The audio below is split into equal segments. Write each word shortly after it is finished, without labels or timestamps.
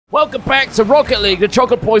Welcome back to Rocket League. The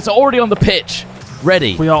Chocolate Boys are already on the pitch.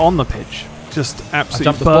 Ready. We are on the pitch. Just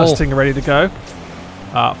absolutely bursting, ready to go.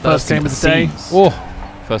 First game of the day. Oh,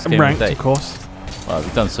 first game ranked, of the day. Of course. Well,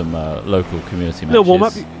 we've done some local community matches. Little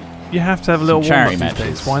warm-up. You have to have a little charity warm-up these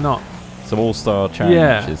matches. days. Why not? Some all-star charity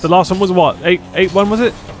matches. The last one was what? 8-1 was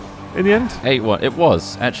it? In the end? 8-1. It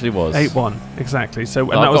was. Actually was. 8-1. Exactly. So,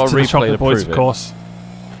 and I've that got was a to the replay Chocolate to Boys, prove of it. course.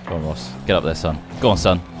 Go on, Ross. Get up there, son. Go on,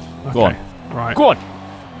 son. Okay. Go on. Right. Go on.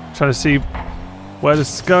 Trying to see where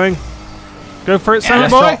this is going. Go for it, Sammy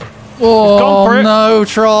Yes, boy. Trot. Oh, Gone for it. no,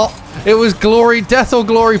 Trot. It was glory, death or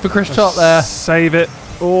glory for Chris Trot there. Save it.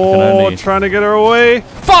 Oh, only- trying to get her away.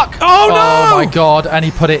 Fuck! Oh, no! Oh, my God. And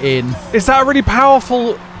he put it in. Is that a really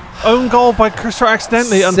powerful own goal by Chris Trot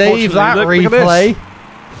accidentally? Save that Look at replay.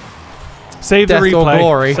 this. Save the Death or replay.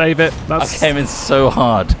 glory. Save it. I That's came in so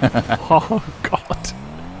hard. oh god.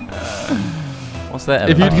 What's that?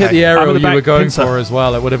 If you'd about? hit the I'm in arrow the you back were going pincer. for as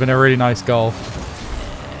well, it would have been a really nice goal.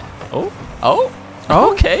 Oh.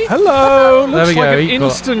 Okay. Hello. There Looks we go, like an equal.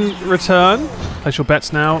 instant return. Place your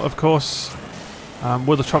bets now, of course.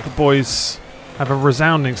 Will the Chocolate Boys have a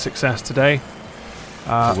resounding success today?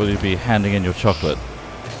 Or will you be handing in your chocolate?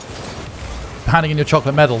 Handing in your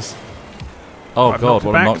chocolate medals. Oh, Right, God, knocked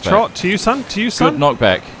what a back. knockback. Trot, to you, son. To you, son. Good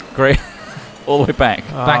knockback. Great. All the way back.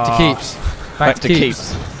 Back to keeps. Back to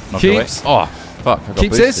keeps. Knock Keeps. away. Oh, fuck. I got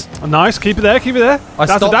Keeps boosted. this. Nice. Keep it there. Keep it there. I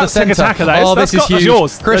stopped the that's centre. attacker. That is. Oh, this is huge. That's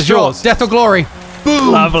yours. Chris That's Trot, yours. death or glory.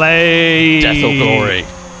 Boom. Lovely. Death or glory.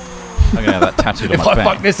 I'm going to have that tattooed on If my I back.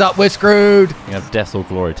 fuck this up, we're screwed. I'm going to have death or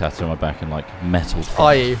glory tattooed on my back in like metal.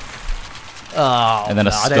 Are you? Oh, And then a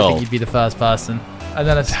no, I don't skull. think you'd be the first person. And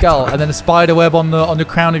then a skull, and then a spider web on the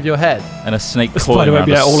crown of your head. And a snake coiling Spider web, around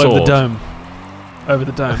a yeah, all over the sword. dome. Over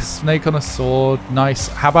the dome. A snake on a sword, nice.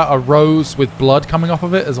 How about a rose with blood coming off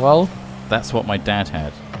of it as well? That's what my dad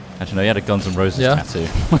had. Actually, no, he had a Guns N' Roses Yeah. tattoo.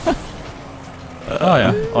 Oh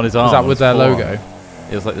yeah. On his arm. Is that on with his their forearm. logo?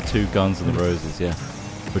 It was like the two Guns and the Roses, yeah.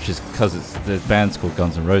 Which is because the band's called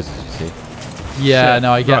Guns N' Roses, you see. Yeah, Shit.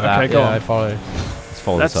 no, I get Right, that. okay, go yeah, on. I follow. Let's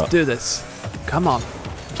follow Let's this up. do this. Come on.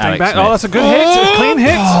 Staying Alex back. Smith. Oh, that's a good hit. A clean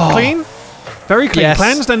hit. Clean. Very clean. Yes.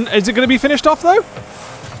 Cleansed. And is it going to be finished off, though?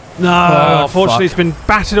 No. Oh, unfortunately, fuck. it's been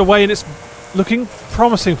battered away, and it's looking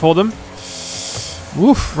promising for them.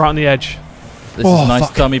 Woof. Right on the edge. This Oh, is nice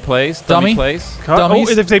fuck. dummy plays. Dummy. plays.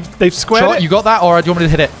 Dummies. Oh, they've squared Trot, it. you got that, or do you want me to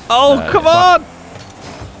hit it? Oh, come on.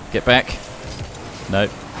 Get back. No.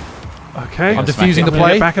 Okay. I'm Smack diffusing it. the I'm gonna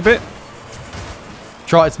play. get back a bit.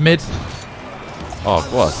 Trot, it's mid. Oh,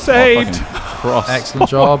 what? Saved. Oh, fucking cross. Excellent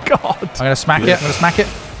job. God. I'm gonna smack it. I'm gonna smack it.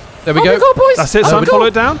 There we Oh go. my God, boys. That's it, Oh, son. we Follow go.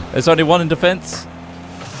 it down. There's only one in defence.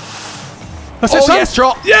 That's it, Oh son. yes,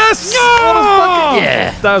 Trot. Yes.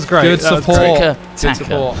 Yeah. That was great. Good That was support. great. Taker. Good Tacker.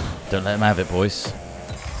 support. Don't let him have it, boys.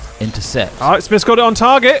 Intercept. All right, Smith's got it on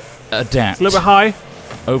target. Adapt. A little bit high.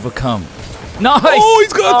 Overcome. Nice. Oh,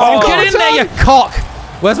 he's got Oh, Get in there, you cock!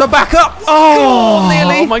 Where's my backup? Oh,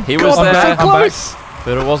 nearly. my He God, was that's there. so close.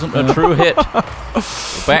 But it wasn't a true hit. We're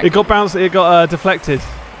back. It got bounced. It got deflected.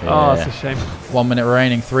 Oh, Yeah. that's a shame. 1 minute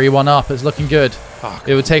remaining, 3-1 up. It's looking good.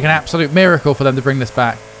 It would take an absolute miracle for them to bring this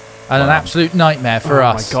back, and an Wow. absolute nightmare for oh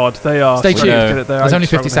us. my God, they are. Stay so tuned. good at it there. There's I only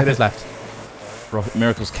struggle 50 to hit seconds it. left.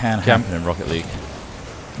 Miracles can happen in Rocket League.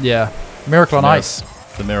 Yeah, miracle on No. ice.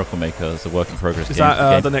 The Miracle Maker is a work in progress Is game.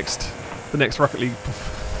 that the next Rocket League?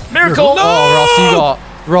 Miracle? No! Oh,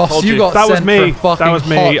 Ross, Told you you. got That was sent me. for fucking That was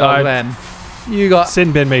me. hot dog I- then. You got.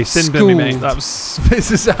 Sin bin me. Sin bin me, mate. Schooled. That was.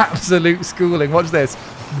 This is absolute schooling. Watch this.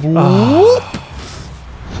 Oh.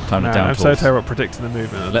 Time to Man, down I'm so tools. terrible at predicting the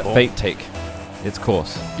movement. of the Let ball. fate take its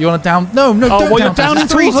course. You want to down? No, Oh, don't well, you're down. down in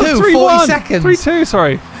 3-2. 40 seconds. 3-2.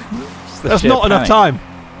 Sorry, The that's sheer not enough panic. time.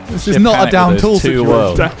 This Sheer is not a panic down with tool those two situation.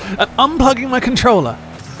 worlds. Unplugging my controller.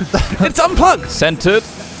 It's unplugged. Centered.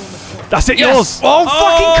 That's it. Yes. Yours. Oh,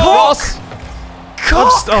 fucking Ross.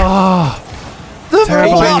 cock! Oh, The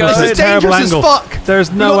Terrible fuck? angle. This is Terrible dangerous angle. as fuck.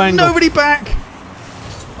 there's We no got angle. nobody back.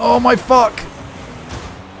 Oh my fuck.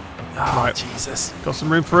 Right. Jesus. Got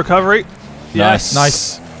some room for recovery. Nice.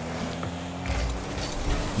 Nice.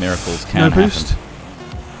 Miracles No can happen. boost.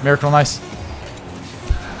 Miracle on ice.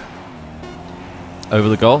 Over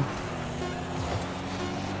the goal.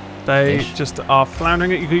 They Ish. just are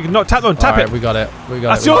floundering it. You can not tap them. Tap All right, it. we got it. We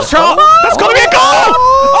got That's it. we yours, got it. Charles. That's got to be a goal.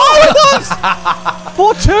 Oh,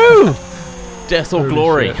 it was 4-2. Death or Holy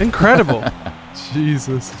glory. shit. Incredible.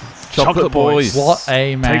 Jesus. Chocolate Boys. What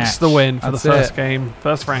a match. Takes the win for That's the first it. game,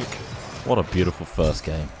 first rank. What a beautiful first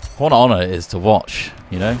game. What an honour it is to watch,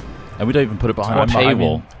 you know? And we don't even put it behind a I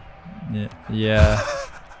paywall. mean, yeah.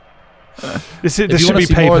 This you should wanna be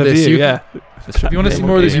see more of this, pay-per-view, you yeah. If you want to see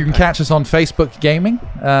more of this, you can catch us on Facebook Gaming.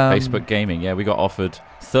 Facebook Gaming, yeah, we got offered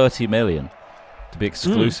 30 million to be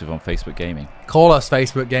exclusive on Facebook Gaming. Call us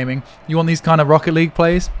Facebook Gaming. You want these kind of Rocket League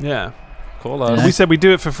plays? Yeah. Call us. We said we'd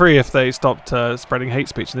do it for free if they stopped spreading hate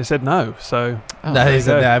speech, and they said no. So That is,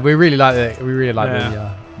 there you go. yeah, we really like it. We really like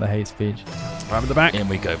Yeah. the hate speech. right at the back. In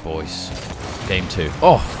we go, boys. Game 2.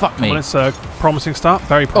 Oh, fuck me. Well, it's a promising start.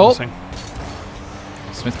 Very promising.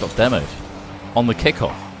 Smith got demoed on the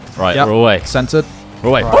kickoff. Right, Yep. we're away. Centered. We're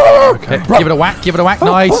away. Okay. Okay, give it a whack. Give it a whack.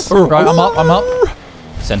 Nice. Right, I'm up. I'm up.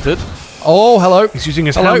 Centered. Oh, hello. He's using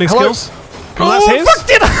his Hello, handling hello. skills. Come on, that's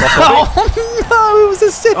his. Oh no, it was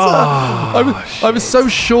a sitter. Oh, I was so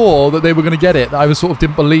sure that they were going to get it that I was sort of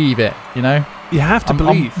didn't believe it. You know. You have to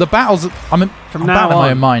believe. the battles. I'm From I'm now battling my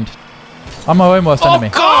on. own mind. I'm my own worst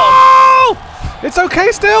enemy. Oh! It's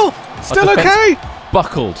okay still. Still defense- okay.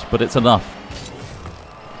 Buckled, but it's enough.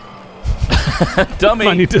 Dummy.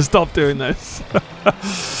 I need to stop doing this.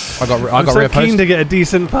 I got I'm so rear keen post. to get a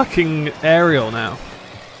decent fucking aerial now.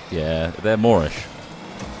 Yeah, they're Moorish.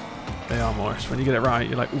 They are Morris. When you get it right,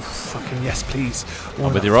 you're like, ooh, fucking yes, please.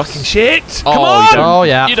 I'm with you, Ross. Fucking shit. Oh, Come on. you don't- Oh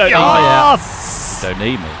yeah. You don't need Oh me. You don't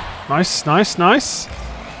need me. Nice, nice, nice.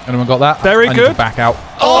 yeah. Anyone got that? Very I good. Need to back out.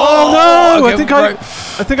 Oh, no! okay,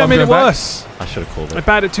 I think I I'm made it going back. worse. I should have called I it.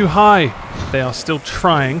 batted it too high. They are still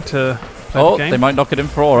trying to play the Oh, game. they might knock it in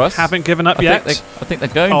for us. Haven't given up I yet. think they're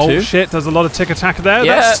going Oh to. shit! There's a lot of tick attack there.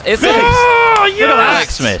 Yeah, That's it's fixed. Oh, Look at that.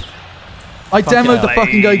 Alex Smith. I demoed the hell.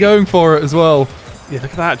 fucking guy going for it as well. Yeah,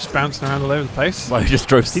 look at that, just bouncing around all over the place. Well, he just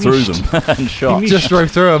drove He through needs- them and shot. Just drove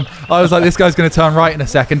through him. I was like, this guy's going to turn right in a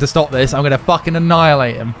second to stop this. I'm going to fucking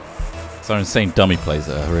annihilate him. So insane dummy plays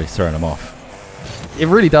that are really throwing him off. It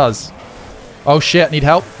really does. Oh shit! Need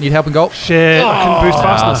help. Need help and goal. Shit! I couldn't boost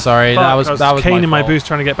fast Ah, enough. sorry, Fuck, that was caning my my fault. boost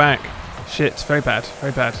trying to get back. Shit! Very bad.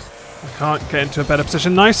 Very bad. I can't get into a better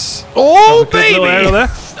position. Nice. Oh Good little aerial there.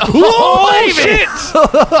 Oh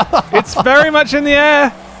shit! It's very much in the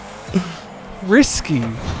air. Risky.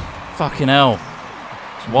 Fucking hell.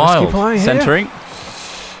 It's wild. play here. Centering.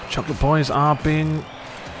 Chocolate boys are being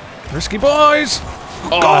risky boys.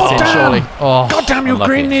 That's in, surely. Oh, God damn you, Unlucky.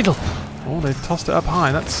 green needle. Oh, they've tossed it up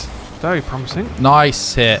high. That's very promising.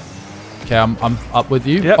 nice hit. Okay, I'm up with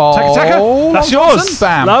you. Yep, Oh, Taka. That's yours. Johnson,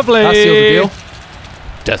 bam. Lovely. That seals the deal.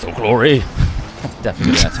 Death or glory.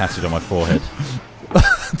 Definitely getting that tattooed on my forehead.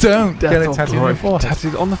 Don't get Death it or tattooed on glory. your forehead.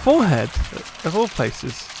 Tattooed on the forehead, of all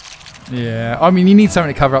places. Yeah, I mean, you need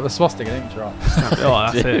something to cover up the swastika, don't you, Rob?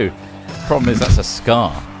 Oh, that's it. Dude. Problem is that's a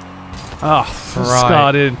scar. Oh, Right.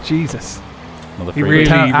 scarred in. Jesus. Another He free really, hit.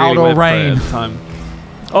 Count out or went for it rain. at the time.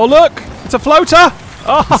 Oh, look! It's a floater! a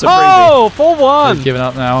Oh, 4-1! They've given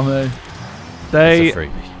up now, haven't It's They a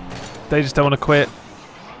freebie. They just don't want to quit.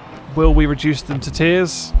 Will we reduce them to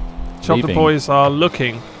tears? Chocolate Leaving. boys are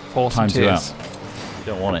looking for some Time's you tears. You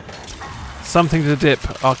don't want it. Something to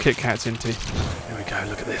dip our Kit Kats into. Here we go,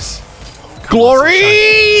 look at this. they? Glory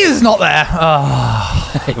is not there.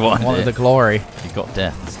 Oh, He I wanted wanted the it. glory. He got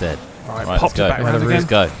death instead. Alright, Right, popped let's it go. back around Let's again.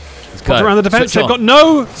 go. Let's go. Popped around the defence. Switch They've on. got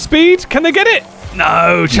no speed. Can they get it?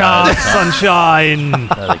 No chance, sunshine.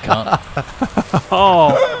 No, they can't.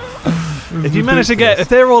 Oh. If you manage to get, if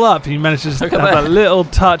they're all up, you manage to just have Look at that little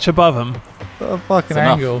touch above them. What a fucking It's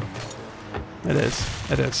enough. angle. It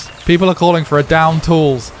is. It is. People are calling for a down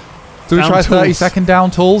tools. Do we Down try tools. 30-second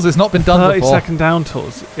down tools? It's not been done 30 before. second down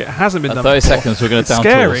tools. It hasn't been At done 30 before. seconds, we're going It's to down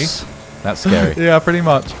scary. tools. That's scary. Yeah, pretty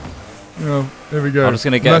much. Yeah, there we go. I'm just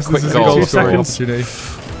gonna get a Unless quick this is goal. 2 seconds. opportunity.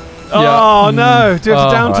 Oh Yeah. no! Do you have to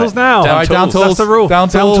Oh. down tools Alright. now? Down Alright, down tools. tools. That's the rule. Down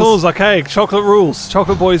tools. Okay, chocolate rules.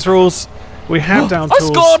 Chocolate boys rules. We have down I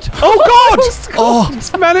tools. scored! Oh God!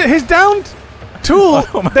 Oh, Man, his down tool.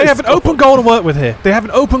 Almost They have an scored. open goal to work with here. They have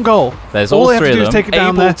an open goal. There's All all they have three to do of is them. take it down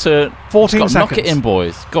able there. to 14 got, seconds. knock it in,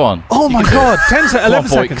 boys. Go on. Oh my God! 10 seconds. 11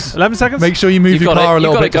 Come on, seconds. boys. 11 seconds. make sure you move You your got car it. a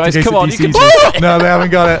little You bit got it, just in guys. case Come it on, you can DCs do it. No, they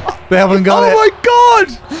haven't got it. They haven't got Oh it. my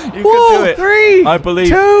God! You Four, can do it. 3, I believe.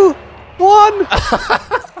 2, 1.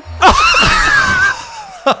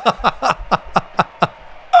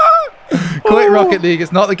 Quit Rocket League.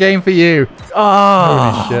 It's not the game for you.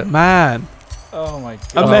 Oh Holy shit. man! Oh my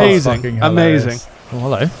God. Amazing! fucking hilarious. Amazing! Oh,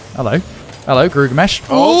 hello. Hello. Hello, Grugamesh.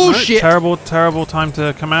 Oh, no, shit. Terrible, terrible time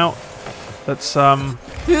to come out. That's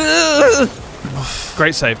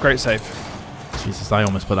great save, great save. Jesus, I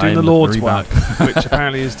almost put that Doing in the Lord's rebound. work, which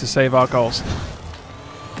apparently is to save our goals.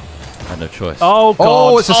 I had no choice. Oh God!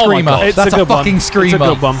 Oh, it's a Oh my screamer. God. It's That's a good fucking one. screamer. It's a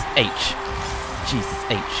good one. H. Jesus,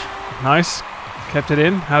 H. Nice. Kept it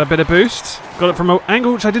in. Had a bit of boost. Got it from an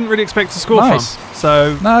angle which I didn't really expect to score Nice. from.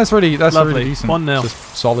 So No, that's really Lovely. decent. 1-0.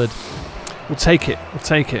 Just solid. we'll take it. We'll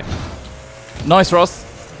take it. Nice, Ross.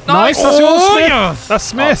 Nice. That's yours, Smith. That's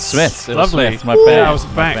Smith's. Smith. It was Lovely. Smith. My bad. Yeah, I was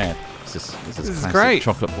My back. bad. This is is classic great.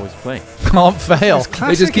 Chocolate Boys play. Can't fail. It's They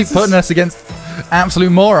classic, just keep it's putting us against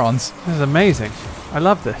absolute morons. This is amazing. I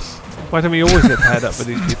love this. Why don't we always get paired up with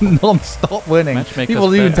these people? Non-stop winning. Matchmakers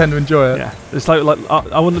People even fair. tend to enjoy it. Yeah, it's like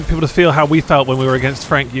I want people to feel how we felt when we were against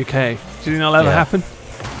Frank UK. Did you know that ever Yeah. happen?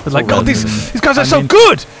 It's like, all God, random. these guys are I so mean-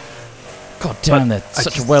 good. God damn, they're I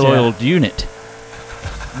such just- a well-oiled unit.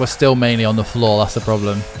 We're still mainly on the floor. That's the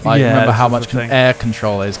problem. I Yeah, remember how that's much the thing. air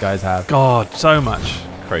control those guys have. God, so much.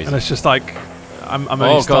 Crazy. And it's just like I'm Oh, only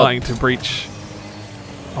God. starting to breach.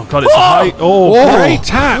 Oh God, it's a high. Oh, Whoa. great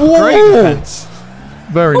tap, Whoa. great defense.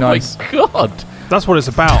 Very Oh nice. my God. That's what it's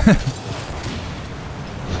about.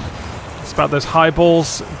 It's about those high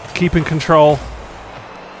balls, keeping control.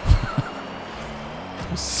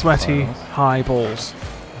 Sweaty high balls.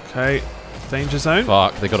 Okay, danger zone.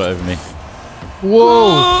 Fuck, they got it over me.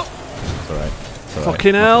 Whoa! It's alright. It's alright. Fucking Knock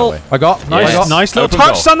it hell. away. I got. Nice, I got. nice little Open touch,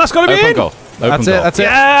 goal. son. That's got to be Open in. goal. Open That's goal. it. That's it.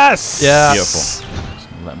 Yes. Yeah. Beautiful. Just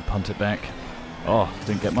gonna let him punt it back. Oh,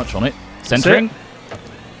 didn't get much on it. Centering.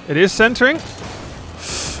 It is centering.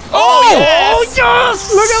 Oh,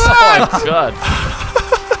 yes! Look at that! Oh, my God.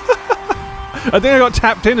 I think I got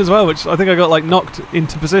tapped in as well, which I think I got like knocked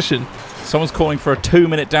into position. Someone's calling for a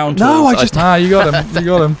 2-minute down No, tools. I just- Ah, you got him. You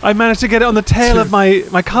got him. I managed to get it on the tail of my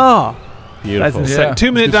car. That's Beautiful. insane. Yeah,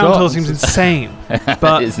 2 minute good down shot. tool seems insane,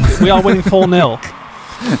 but It is insane. we are winning 4-0.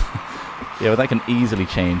 Yeah, but that can easily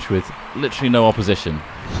change with literally no opposition.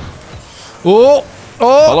 Oh!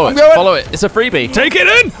 Oh! Follow I'm it. going. Follow it. It's a freebie. Take it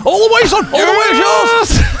in, all the way, son, all the way, it's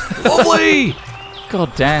yours. Lovely.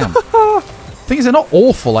 God damn. Thing is, they're not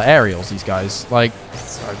awful at aerials. These guys, like,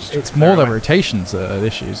 it's more the rotations that are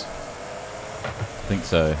issues. I think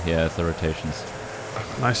so. Yeah, it's the rotations.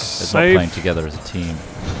 Nice They're not playing save. together as a team.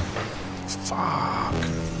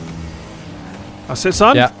 That's it,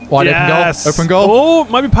 son. Yeah, wide open goal. Yes. Open goal. Oh,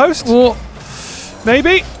 maybe post. Oh,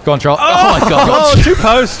 Maybe. go on, Trot. Oh my God. Oh, 2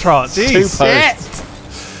 posts, Trot. Two Jeez. posts.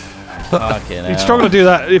 Fucking You'd hell. struggle to do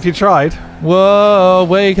that if you tried. Whoa!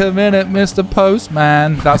 Wait a minute, Mr.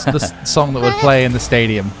 Postman. That's the song that would play in the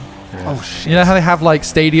stadium. Oh shit. You know how they have like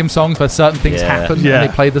stadium songs where certain things Yeah. happen Yeah. and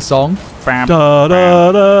they play the song? Bam. Da,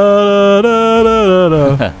 da, da, da, da,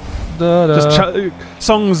 da, da. Da-da. Just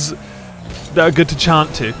songs that are good to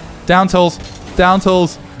chant to. Down tools. Down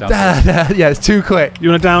tools. Down Da-da. Yeah, it's too quick. You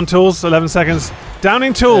want to down tools? 11 seconds.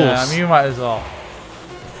 Downing tools. Yeah, I mean, you might as well.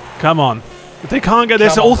 Come on. If they can't get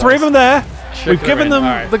this, Come on, all 3 of them there. We've her given in. them All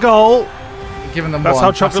right. the goal. Giving them That's one.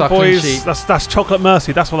 how Chocolate our clean Boys. sheet. That's Chocolate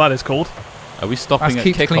Mercy. That's what that is called. Are we stopping That's at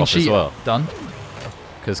keeps clean kickoff sheet as well? done.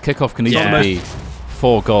 Because kickoff can Yeah. easily be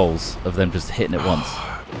 4 goals of them just hitting it once.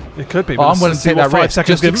 It could be. Oh, but I'm let's willing to see take what that 5 risk. seconds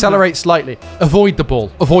Just give them. accelerate slightly. Avoid the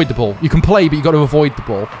ball. Avoid the ball. You can play, but you got to avoid the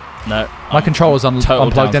ball. No. My controller's Total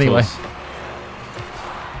unplugged down anyway. tools.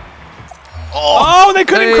 Oh, they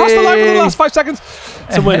couldn't cross the line for the Hey. last 5 seconds.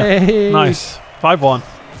 It's a winner. Hey. Nice. 5-1.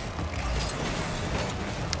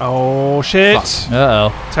 Oh, shit.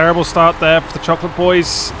 Uh-oh. Terrible start there for the Chocolate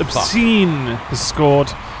Boys. Obscene has scored.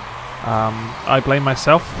 I blame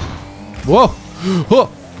myself. Whoa.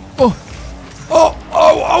 Oh. Oh. Oh.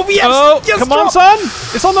 Oh, yes. Oh, yes, come on, Trot. son.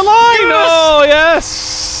 It's on the line. Yes. Oh,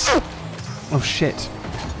 yes. Oh, shit.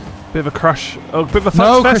 Bit of a crush. Oh, bit of a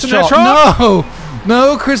No, fuck Chris fest in there, Trot. Trot. No.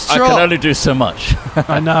 No, Chris I Trot. can only do so much.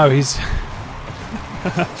 I know, he's...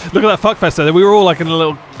 Look at that fuckfest there. We were all like in a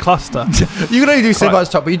little cluster. You can only do so Quite. much,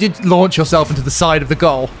 Trot, but you did launch yourself into the side of the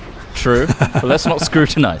goal. True. But let's not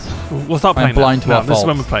scrutinize. We'll start I'm playing blind now. to No, our this is fault.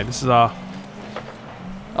 when we're playing. This is our...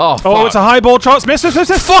 Oh, fuck. Oh, it's a high ball, Trot. Miss.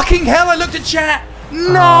 Fucking hell, I looked at chat.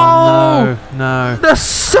 No. Oh, no. The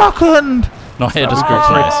second. Not here to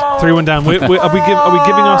scrutinize. 3-1 down. Are we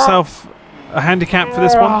giving ourselves a handicap for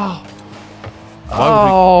this one? Why would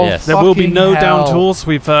Oh, we? Yes. There will be fucking no hell. down tools.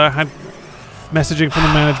 We've had messaging from the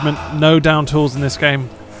management. No down tools in this game,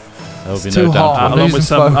 There will be It's no too down hot. tools. I'm along with losing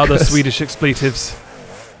some other focus. Swedish expletives.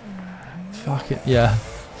 Fuck it. Yeah.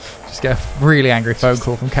 Just get a really angry phone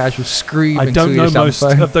call from Casual screaming. I don't know Swedish down the most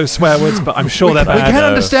phone. of those swear words, but I'm sure they're We bad. can't know.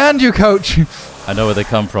 understand you, coach. I know where they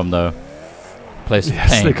come from, though. Place of Yes,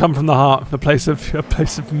 pain. they come from the heart, a place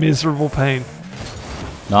of miserable pain.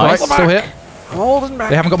 Right, Nice. still here. Holding back.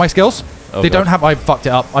 They haven't got my skills. Oh, They God. don't have. I fucked it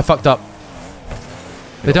up. I fucked up.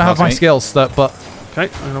 They don't have my Pass me. skills. But Okay.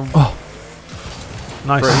 I'm gonna- Oh.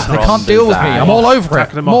 Nice. Pretty they strong. can't deal with me. I'm all over it.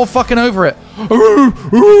 Attacking them More off. fucking over it.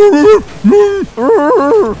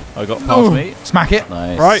 I got past me. Smack it.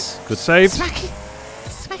 Nice. Right. Good Save. Smack it.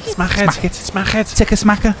 Smack it. Smack it. Tick a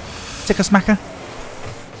smacker. Tick a smacker.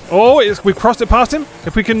 Oh, we've crossed it past him.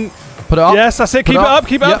 If we can... Put it up. Yes, that's it. Put Keep it up.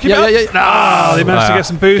 Keep it up. Keep it up. Yeah. Ah, they managed to get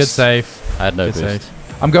some Good boost. save. I had no Good boost.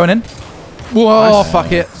 save. I'm going in. Whoa,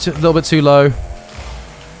 fuck it. A little bit too low.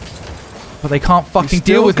 But they can't fucking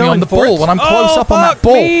deal with me on the ball when I'm close up on that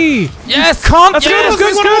ball. Yes! Can't That's yes, good,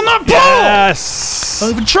 that's good, on that ball! Yes! Don't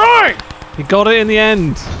even try! He got it in the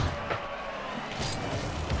end.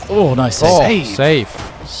 Oh, nice Oh, save. save.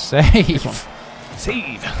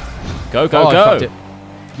 Save. Go, Oh, go, I go. fucked it.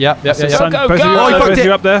 Yep. Son, go, both go. of you Oh, up he there, fucked both of it.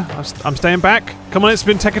 you up there. I'm staying back. Come on, it's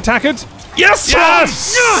been tech-attackered. Yes!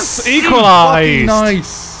 Yes! Equalised.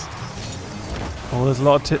 Nice. Oh, there's a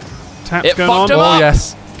lot of taps It going on. fucked him Oh, up.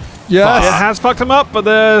 yes. It Yes. has fucked him up, but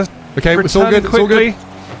they're Okay, it's all good. It's all quickly. good.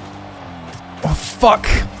 Oh, fuck.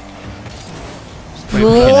 Fucking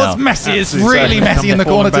Oh, hell. it's messy. It's Absolutely really certain messy in the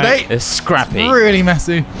come corner falling back. today. It's scrappy. Really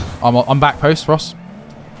messy. I'm back post, Ross.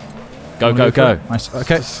 Go, go, go. Nice.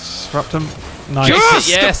 Okay. Disrupt him. Nice. Yes!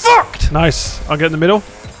 Yes. Fucked. Nice. I'll get in the middle.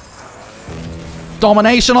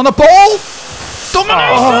 Domination on the ball.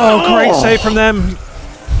 Domination. Oh, great save from them.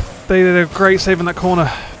 They did a great save in that corner.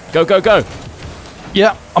 Go, go, go.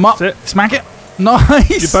 Yeah, I'm up. That's it. Smack it. Nice.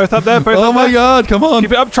 You're both up there, both Oh up my there. god, come on.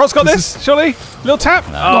 Keep it up. Trot's got this, surely. Little tap.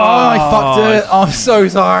 Oh, I fucked it. I'm so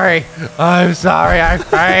sorry. I'm sorry. I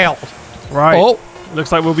failed. Right. Oh.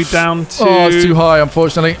 Looks like we'll be down to... Oh, it's too high,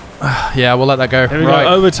 unfortunately. Yeah, we'll let that go. Here we Right.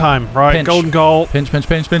 go. Overtime. Right. Pinch. Golden goal. Pinch, pinch,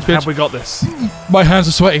 pinch, pinch, pinch. Have we got this? My hands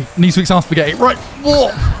are sweaty. Needs to sound spaghetti. Right.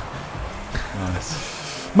 Whoa.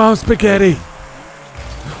 Mom spaghetti.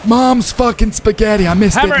 Mom's fucking spaghetti. I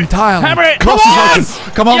missed Hammer it it. entirely. Hammer it. Ross Come is on.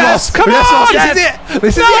 open. Come on, Yes, Ross. come Yes, on. Ross. Yes. This is it.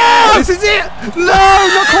 This is No. it. This is it. No,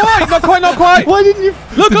 not quite. Not quite. Not quite. Why didn't you?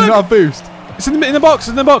 Look, Did you look. not have boost? It's in the box. It's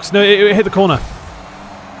in the box. No, it hit the corner.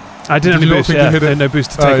 I didn't Did you have not boost. think you Yeah, hit it? no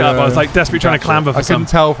boost to Oh, take it yeah, up. I was yeah. like desperately trying to clamber for I couldn't some.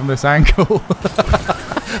 tell from this angle.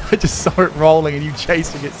 I just saw it rolling and you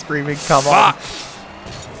chasing it, screaming, "Come on!"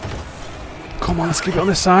 Come on, let's keep it on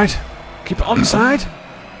this side. Keep it on the side.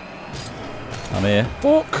 I'm here.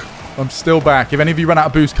 Fuck. I'm still back. If any of you run out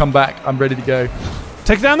of boost, come back. I'm ready to go.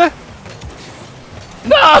 Take it down there.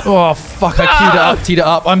 Oh fuck! I queued it up, teed it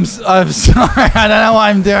up. I'm sorry. I don't know what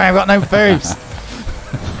I'm doing. I've got no boost.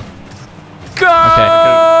 Go!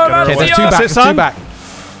 Okay, there's two That's back. it, There's son. two back.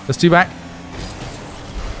 There's two back.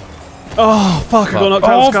 Oh fuck! I got knocked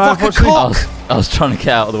out of the sky. fuck, a Unfortunately. cock. I was trying to get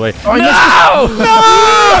out of the way.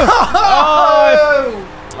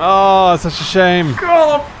 Oh, such a shame.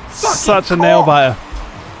 Such a nail biter.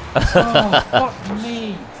 Fuck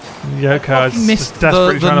me. Yoko is Missed just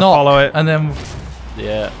desperately trying to knock, follow it. and then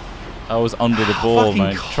Yeah. I was under the ball, fucking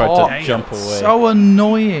man. Tried cock. to jump away. so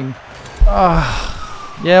annoying.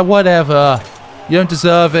 Yeah, whatever. You don't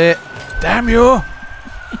deserve it. Damn you!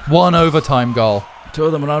 One overtime goal. Two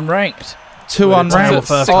of them are unranked. Two With a unranked. terrible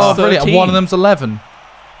first Oh, half. brilliant. And 13. one of them's 11.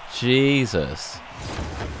 Jesus.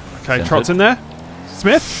 Okay, Centered. Trot's in there.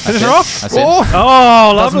 Smith, finish her That's off. it. That's it. Oh,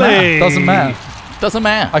 Oh, doesn't lovely. matter. Doesn't matter. Doesn't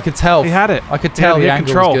matter. I could tell. He had it. I could He had tell it the in angle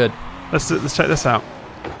control. was good. Let's check this out.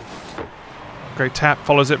 Great tap,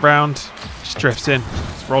 follows it round, just drifts in.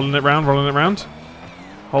 Just rolling it round.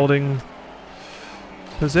 Holding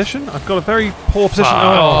position. I've got a very poor position.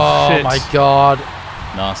 Oh, shit. my god.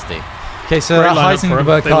 Nasty. Okay, so Great lineup for him.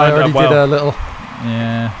 Heisenberg They guy lined already up well. did a little.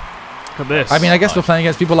 Yeah. Look at this. I mean, I guess we're playing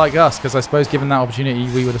against people like us because I suppose given that opportunity,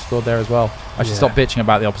 we would have scored there as well. I should Yeah. stop bitching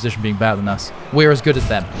about the opposition being better than us. We're as good as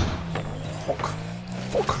them.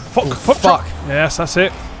 Fuck. Yes, that's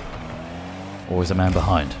it. Always a man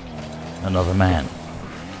behind. Another man.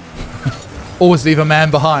 Always leave a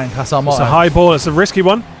man behind. That's our It's motto. a high ball. It's a risky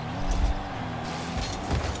one.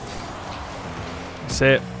 That's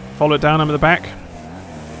it. Follow it down. I'm at the back.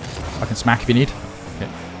 I can smack if you need.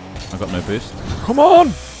 I've got no boost. Come on.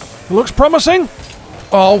 It looks promising.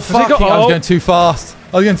 Oh, he fuck. got- I was oh. going too fast.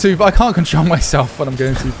 I can't control myself when I'm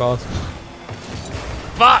going too fast.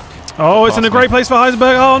 Fuck! Oh, it's in a Pass me. great place for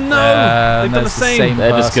Heisenberg. Oh, no. Yeah, They've done the that's the same. same.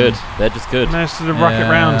 They're just person. good. They're just good. Managed to rock it Yeah.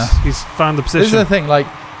 round. He's found the This is position. the thing, like,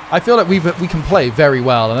 I feel like we can play very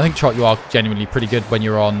well, and I think, Trot, you are genuinely pretty good when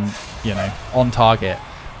you're on, on target.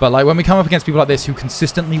 But, like, when we come up against people like this who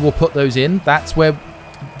consistently will put those in, that's where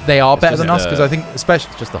they are better just than us, the- because I think, especially,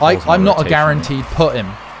 It's just the holes in the I'm not a rotation. guaranteed put him.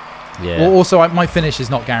 Yeah. Well, also, my finish is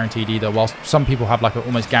not guaranteed either, whilst some people have, like, an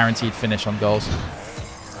almost guaranteed finish on goals.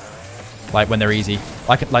 Like, when they're easy.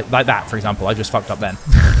 Like that, for example. I just fucked up then.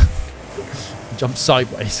 Jumped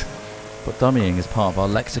sideways. But dummying is part of our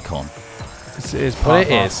lexicon. It is But part it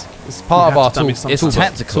of our- is. It's part have of our to dummy tool. some It's toolkit.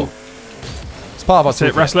 tactical. It's part of our That's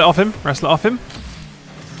it. toolkit. Wrestle it off him. Wrestle it off him.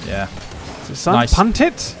 Yeah. Is it son? Nice. Punt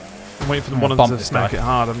it. I'm waiting for the I'm one gonna of them bump to this smack guy. it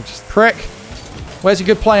hard. I'm just. Prick. Where's your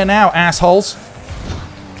good player now, assholes?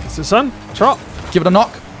 Is it son? Trot. Give it a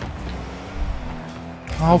knock.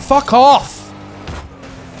 Oh, fuck off.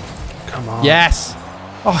 Come on. Yes.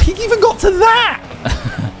 Oh, he even got to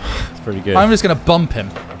that! It's pretty good. I'm just going to bump him.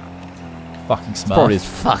 Fucking Smurf. Probably his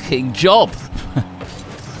fucking job.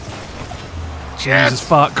 Jesus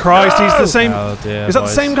fuck Christ, he's the same. Oh dear, Is that the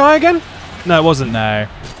boys. same guy again? No, it wasn't. No.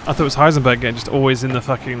 I thought it was Heisenberg again, just always in the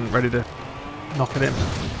fucking ready to knock it in.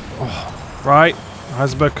 Oh, right.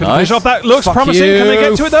 Heisenberg couldn't Nice. finish off. That looks Fuck promising. you. Can they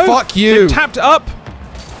get to it though? Fuck you. They've tapped it up.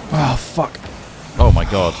 Oh, fuck. Oh my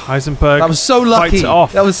god. Heisenberg. That was so lucky. fights it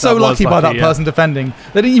off. That was so lucky by that yeah. person defending.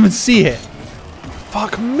 They didn't even see it.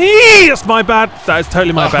 Fuck me! That's my bad. That is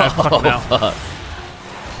totally my bad. Fuck now. Fuck.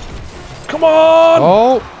 Come on!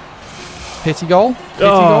 Oh. Pity goal. Pity goal.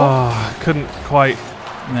 Oh, couldn't quite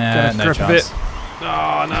Nah, get a no grip of chance. it.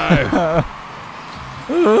 Oh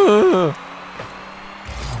no.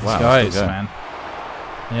 Wow, Guys, still going. man.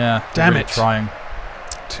 Yeah. Damn really it. Trying.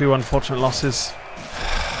 2 unfortunate losses.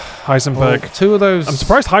 Heisenberg. Well, 2 of those. I'm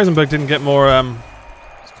surprised Heisenberg didn't get more.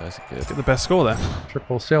 These guys are good. Get the best score there.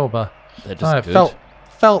 Triple silver. They're just No, good.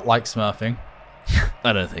 felt like smurfing,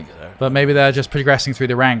 I don't think so. but maybe they're just progressing through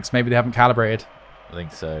the ranks. Maybe they haven't calibrated. I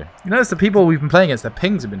think so. You notice the people we've been playing against, their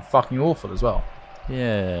pings have been fucking awful as well.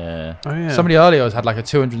 Yeah. Oh yeah. Somebody earlier has had like a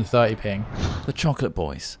 230 ping. The Chocolate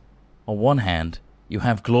Boys. On one hand, you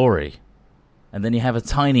have glory, and then you have a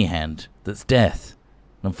tiny hand that's death.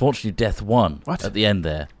 And unfortunately, death won at the end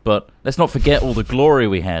there. But let's not forget all the glory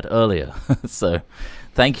we had earlier. So,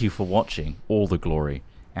 thank you for watching all the glory,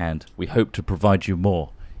 and we hope to provide you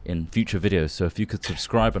more in future videos. So if you could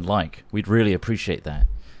subscribe and like, we'd really appreciate that.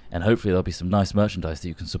 And hopefully there'll be some nice merchandise that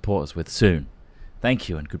you can support us with soon. Thank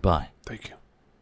you and goodbye. Thank you.